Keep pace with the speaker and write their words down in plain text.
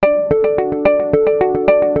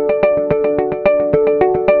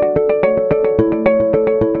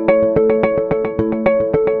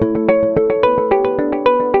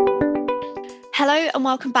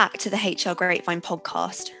welcome back to the HR Grapevine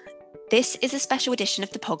podcast. This is a special edition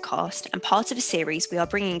of the podcast and part of a series we are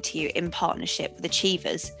bringing to you in partnership with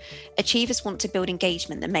Achievers. Achievers want to build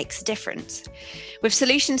engagement that makes a difference. With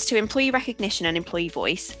solutions to employee recognition and employee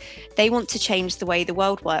voice, they want to change the way the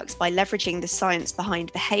world works by leveraging the science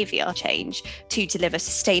behind behaviour change to deliver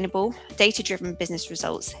sustainable, data-driven business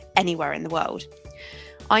results anywhere in the world.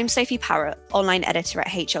 I'm Sophie Parrott, online editor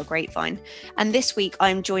at HR Grapevine, and this week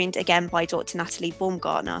I'm joined again by Dr Natalie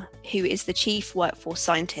Baumgartner, who is the Chief Workforce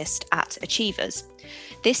Scientist at Achievers.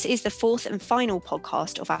 This is the fourth and final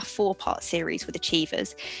podcast of our four-part series with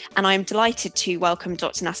Achievers, and I'm delighted to welcome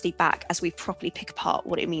Dr Natalie back as we properly pick apart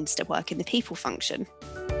what it means to work in the people function.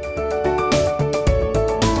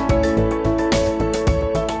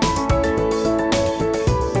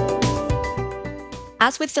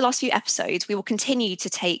 As with the last few episodes, we will continue to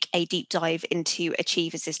take a deep dive into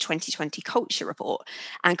Achievers' 2020 Culture Report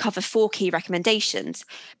and cover four key recommendations,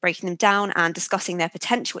 breaking them down and discussing their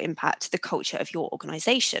potential impact to the culture of your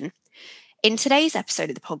organisation. In today's episode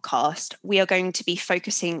of the podcast, we are going to be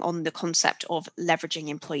focusing on the concept of leveraging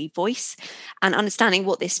employee voice and understanding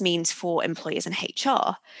what this means for employers and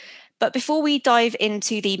HR. But before we dive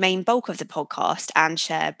into the main bulk of the podcast and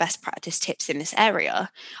share best practice tips in this area,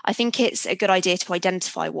 I think it's a good idea to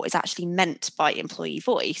identify what is actually meant by employee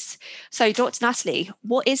voice. So, Dr. Natalie,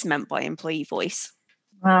 what is meant by employee voice?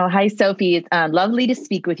 Oh, hi, Sophie. It's lovely to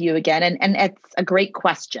speak with you again. And it's a great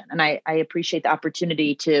question. And I appreciate the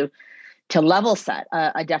opportunity to level set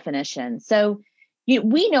a definition. So,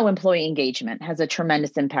 we know employee engagement has a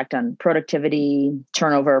tremendous impact on productivity,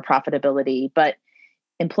 turnover, profitability, but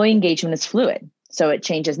employee engagement is fluid. So it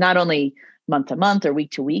changes not only month to month or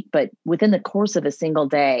week to week, but within the course of a single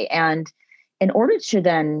day. And in order to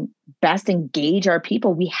then best engage our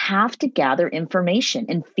people, we have to gather information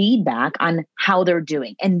and feedback on how they're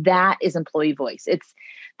doing. And that is employee voice. It's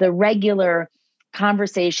the regular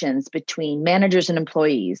conversations between managers and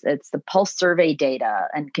employees. It's the pulse survey data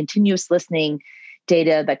and continuous listening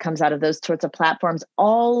data that comes out of those sorts of platforms.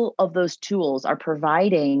 All of those tools are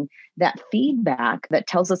providing that feedback that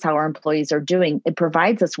tells us how our employees are doing. It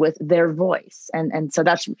provides us with their voice. And so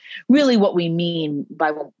that's really what we mean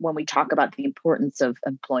by when we talk about the importance of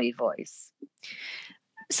employee voice.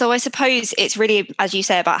 So I suppose it's really, as you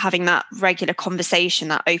say, about having that regular conversation,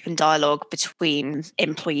 that open dialogue between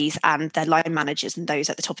employees and their line managers and those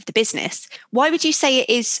at the top of the business. Why would you say it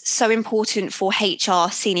is so important for HR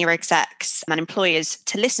senior execs and employers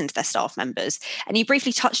to listen to their staff members? And you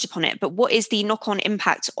briefly touched upon it, but what is the knock-on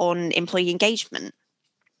impact on employee engagement?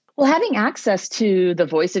 Well, having access to the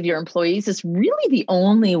voice of your employees is really the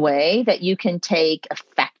only way that you can take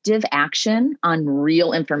effective action on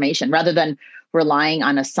real information rather than relying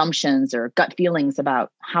on assumptions or gut feelings about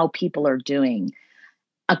how people are doing.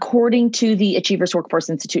 According to the Achievers Workforce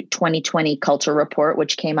Institute 2020 Culture Report,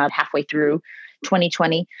 which came out halfway through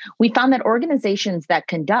 2020, we found that organizations that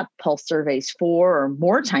conduct pulse surveys 4 or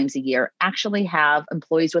more times a year actually have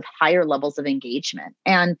employees with higher levels of engagement.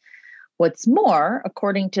 And what's more,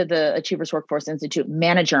 according to the Achievers Workforce Institute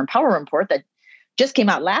Manager Empowerment Report that just came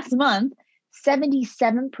out last month,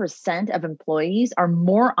 77% of employees are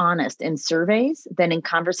more honest in surveys than in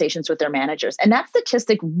conversations with their managers. And that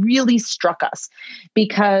statistic really struck us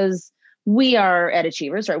because we are at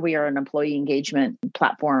Achievers, right? We are an employee engagement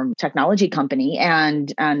platform technology company,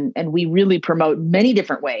 and we really promote many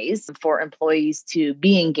different ways for employees to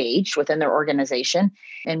be engaged within their organization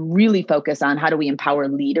and really focus on how do we empower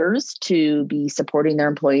leaders to be supporting their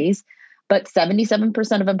employees. But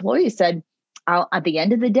 77% of employees said, at the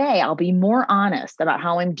end of the day, I'll be more honest about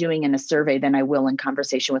how I'm doing in a survey than I will in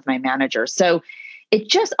conversation with my manager. So it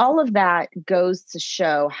just, all of that goes to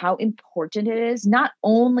show how important it is not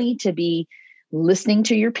only to be listening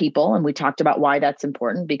to your people, and we talked about why that's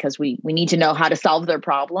important because we need to know how to solve their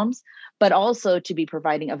problems, but also to be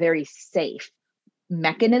providing a very safe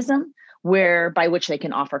mechanism by which they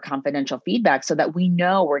can offer confidential feedback so that we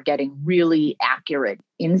know we're getting really accurate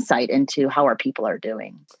insight into how our people are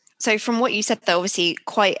doing. So from what you said, though, obviously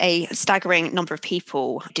quite a staggering number of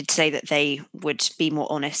people did say that they would be more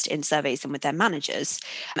honest in surveys than with their managers.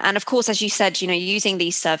 And of course, as you said, using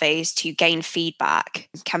these surveys to gain feedback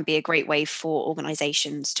can be a great way for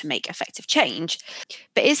organizations to make effective change.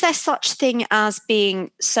 But is there such thing as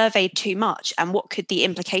being surveyed too much? And what could the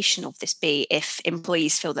implication of this be if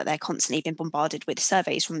employees feel that they're constantly being bombarded with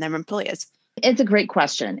surveys from their employers? It's a great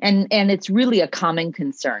question. And it's really a common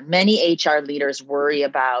concern. Many HR leaders worry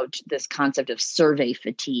about this concept of survey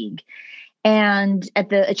fatigue. And at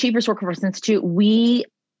the Achievers Workforce Institute, we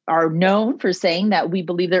are known for saying that we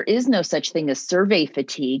believe there is no such thing as survey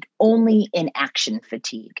fatigue, only inaction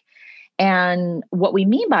fatigue. And what we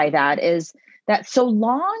mean by that is that so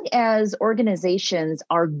long as organizations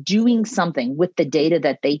are doing something with the data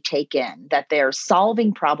that they take in, that they're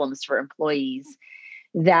solving problems for employees,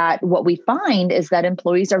 that what we find is that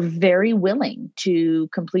employees are very willing to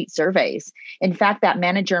complete surveys. In fact, that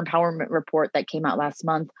manager empowerment report that came out last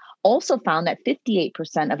month also found that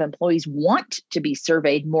 58% of employees want to be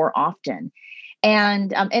surveyed more often.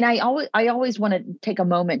 And I always want to take a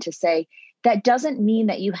moment to say that doesn't mean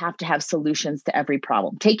that you have to have solutions to every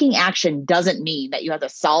problem. Taking action doesn't mean that you have to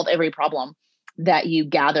solve every problem that you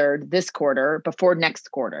gathered this quarter before next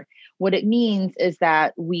quarter. What it means is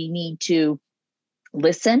that we need to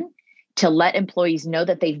listen, to let employees know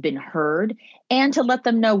that they've been heard, and to let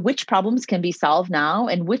them know which problems can be solved now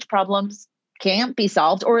and which problems can't be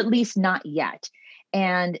solved, or at least not yet.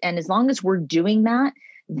 And as long as we're doing that,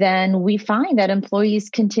 then we find that employees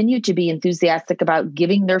continue to be enthusiastic about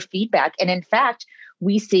giving their feedback. And in fact,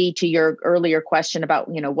 we see, to your earlier question about,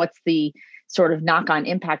 what's the sort of knock-on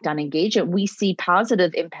impact on engagement, we see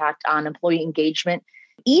positive impact on employee engagement,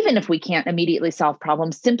 even if we can't immediately solve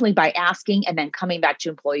problems, simply by asking and then coming back to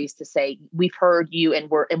employees to say, we've heard you and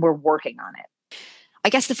we're working on it. I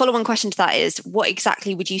guess the follow-on question to that is, what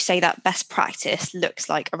exactly would you say that best practice looks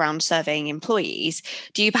like around surveying employees?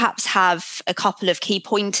 Do you perhaps have a couple of key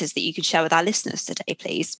pointers that you could share with our listeners today,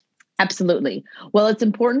 please? Absolutely. Well, it's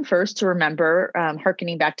important first to remember,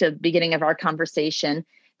 hearkening back to the beginning of our conversation,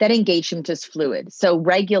 that engagement is fluid. So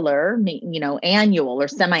regular, annual or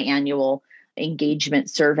semi-annual engagement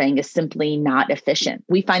surveying is simply not efficient.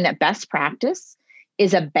 We find that best practice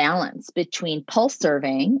is a balance between pulse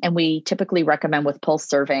surveying, and we typically recommend with pulse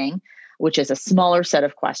surveying, which is a smaller set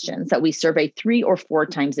of questions that we survey 3 or 4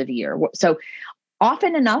 times a year. So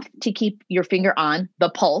often enough to keep your finger on the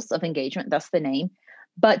pulse of engagement, thus the name,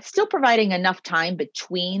 but still providing enough time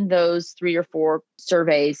between those 3 or 4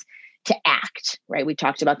 surveys to act, right? We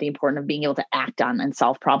talked about the importance of being able to act on and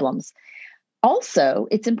solve problems. Also,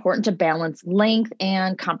 it's important to balance length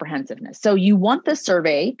and comprehensiveness. So you want the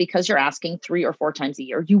survey, because you're asking 3 or 4 times a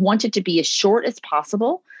year, you want it to be as short as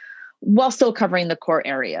possible while still covering the core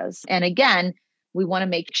areas. And again, we want to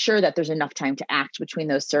make sure that there's enough time to act between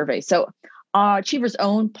those surveys. So Achiever's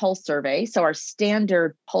own Pulse survey, so our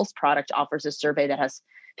standard Pulse product offers a survey that has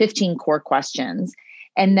 15 core questions.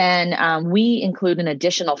 And then we include an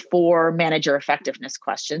additional 4 manager effectiveness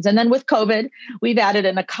questions. And then with COVID, we've added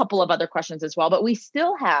in a couple of other questions as well. But we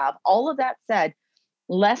still have, all of that said,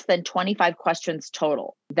 less than 25 questions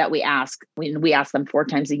total that we ask. We ask them 4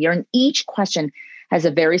 times a year. And each question has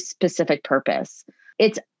a very specific purpose.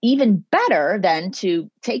 It's even better than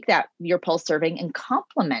to take your pulse surveying and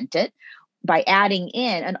complement it by adding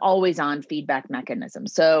in an always-on feedback mechanism.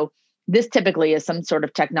 So this typically is some sort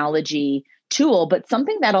of technology tool, but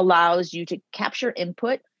something that allows you to capture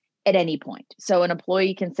input at any point. So an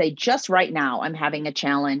employee can say, just right now, I'm having a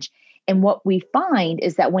challenge. And what we find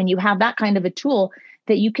is that when you have that kind of a tool,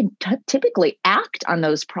 that you can typically act on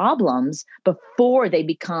those problems before they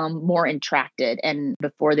become more intracted and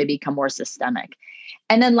before they become more systemic.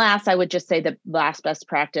 And then last, I would just say the last best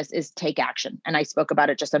practice is take action. And I spoke about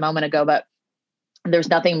it just a moment ago, but there's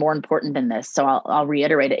nothing more important than this. So I'll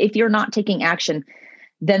reiterate it. If you're not taking action,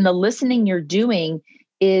 then the listening you're doing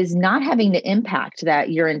is not having the impact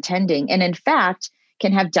that you're intending. And in fact,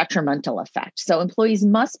 can have detrimental effect. So employees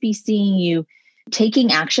must be seeing you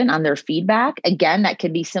taking action on their feedback. Again, that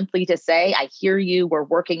could be simply to say, I hear you, we're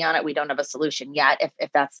working on it, we don't have a solution yet,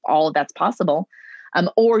 if that's all that's possible.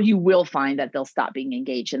 Or you will find that they'll stop being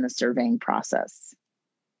engaged in the surveying process.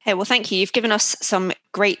 Hey, well, thank you. You've given us some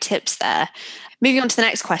great tips there. Moving on to the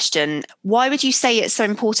next question, why would you say it's so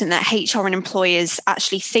important that HR and employers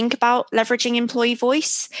actually think about leveraging employee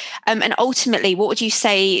voice? And ultimately, what would you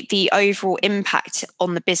say the overall impact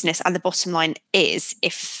on the business and the bottom line is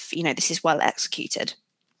if, this is well executed?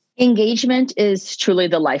 Engagement is truly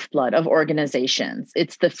the lifeblood of organizations.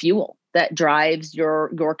 It's the fuel that drives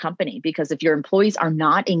your company, because if your employees are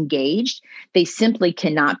not engaged, they simply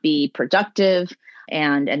cannot be productive.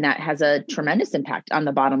 And that has a tremendous impact on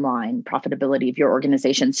the bottom line profitability of your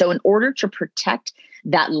organization. So in order to protect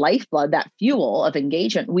that lifeblood, that fuel of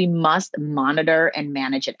engagement, we must monitor and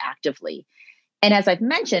manage it actively. And as I've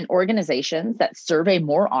mentioned, organizations that survey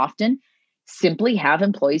more often simply have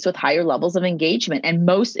employees with higher levels of engagement. And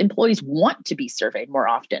most employees want to be surveyed more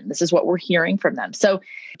often. This is what we're hearing from them. So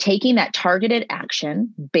taking that targeted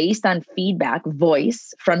action based on feedback,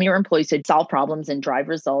 voice from your employees to solve problems and drive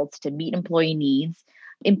results to meet employee needs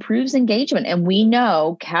improves engagement. And we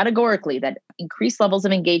know categorically that increased levels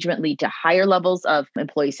of engagement lead to higher levels of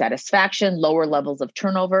employee satisfaction, lower levels of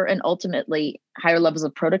turnover, and ultimately higher levels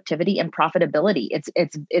of productivity and profitability.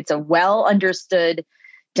 It's a well understood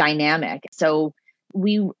dynamic. So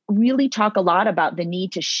we really talk a lot about the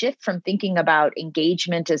need to shift from thinking about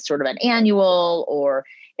engagement as sort of an annual or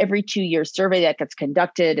every 2-year survey that gets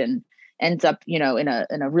conducted and ends up, in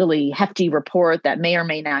a really hefty report that may or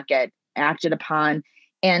may not get acted upon,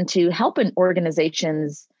 and to help an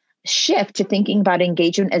organizations shift to thinking about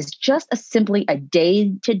engagement as just simply a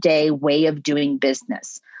day-to-day way of doing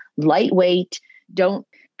business. Lightweight, don't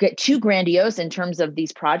get too grandiose in terms of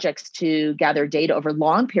these projects to gather data over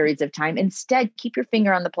long periods of time. Instead, keep your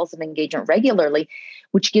finger on the pulse of engagement regularly,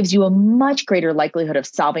 which gives you a much greater likelihood of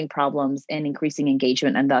solving problems and increasing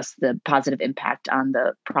engagement, and thus the positive impact on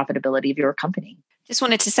the profitability of your company. Just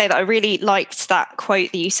wanted to say that I really liked that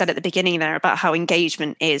quote that you said at the beginning there about how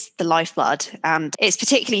engagement is the lifeblood. And it's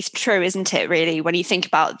particularly true, isn't it, really, when you think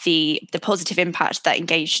about the positive impact that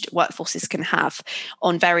engaged workforces can have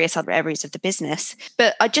on various other areas of the business.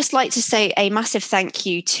 But I'd just like to say a massive thank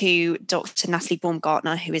you to Dr. Natalie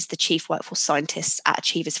Baumgartner, who is the Chief Workforce Scientist at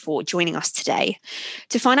Achievers, for joining us today.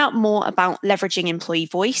 To find out more about leveraging employee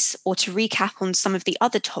voice, or to recap on some of the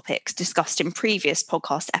other topics discussed in previous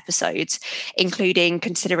podcast episodes, including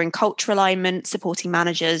considering culture alignment, supporting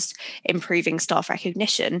managers, improving staff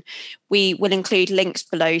recognition, we will include links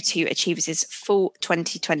below to Achievers' full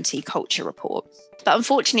 2020 culture report. But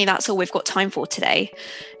unfortunately, that's all we've got time for today.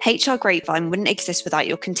 HR Grapevine wouldn't exist without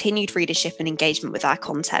your continued readership and engagement with our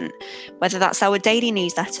content, whether that's our daily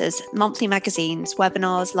newsletters, monthly magazines,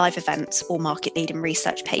 webinars, live events, or market-leading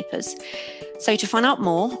research papers. So to find out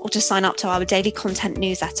more, or to sign up to our daily content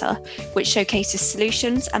newsletter, which showcases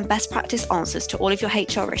solutions and best practice answers to all of your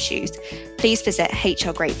HR issues, please visit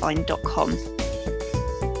hrgrapevine.com.